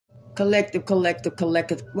Collective, collective,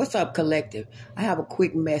 collective. What's up, collective? I have a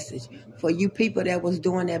quick message for you people that was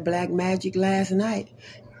doing that black magic last night.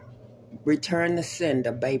 Return the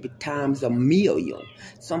sender, baby, times a million.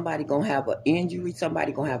 Somebody gonna have an injury.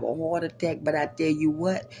 Somebody gonna have a heart attack. But I tell you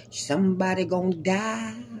what, somebody gonna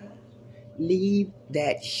die. Leave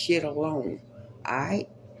that shit alone. All right?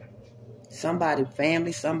 Somebody,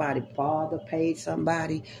 family, somebody, father paid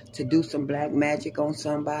somebody to do some black magic on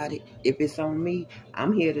somebody. If it's on me,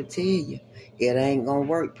 I'm here to tell you, it ain't gonna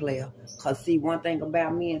work, player. Cause see, one thing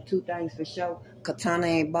about me and two things for sure, Katana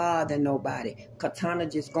ain't bothering nobody. Katana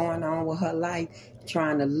just going on with her life,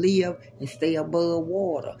 trying to live and stay above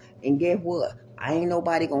water. And guess what? Ain't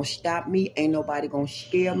nobody gonna stop me. Ain't nobody gonna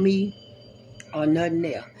scare me or nothing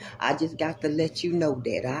else. I just got to let you know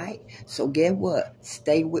that, all right? So get what?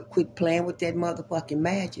 Quit playing with that motherfucking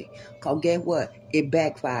magic. Because get what? It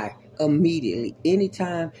backfired immediately.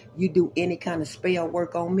 Anytime you do any kind of spell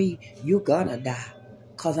work on me, you're gonna die.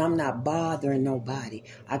 Because I'm not bothering nobody.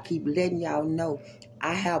 I keep letting y'all know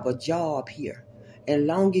I have a job here. As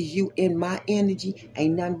long as you in my energy,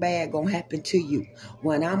 ain't nothing bad gonna happen to you.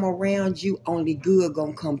 When I'm around you, only good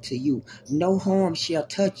gonna come to you. No harm shall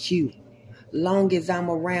touch you. Long as I'm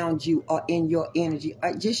around you or in your energy,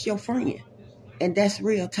 or just your friend. And that's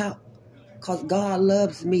real talk. Because God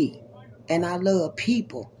loves me. And I love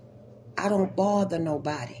people. I don't bother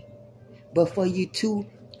nobody. But for you two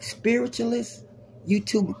spiritualists, you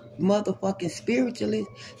two motherfucking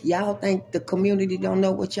spiritualists, y'all think the community don't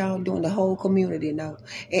know what y'all doing. The whole community know.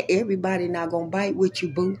 And everybody not going to bite with you,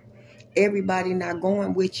 boo. Everybody not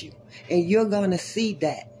going with you. And you're going to see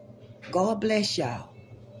that. God bless y'all.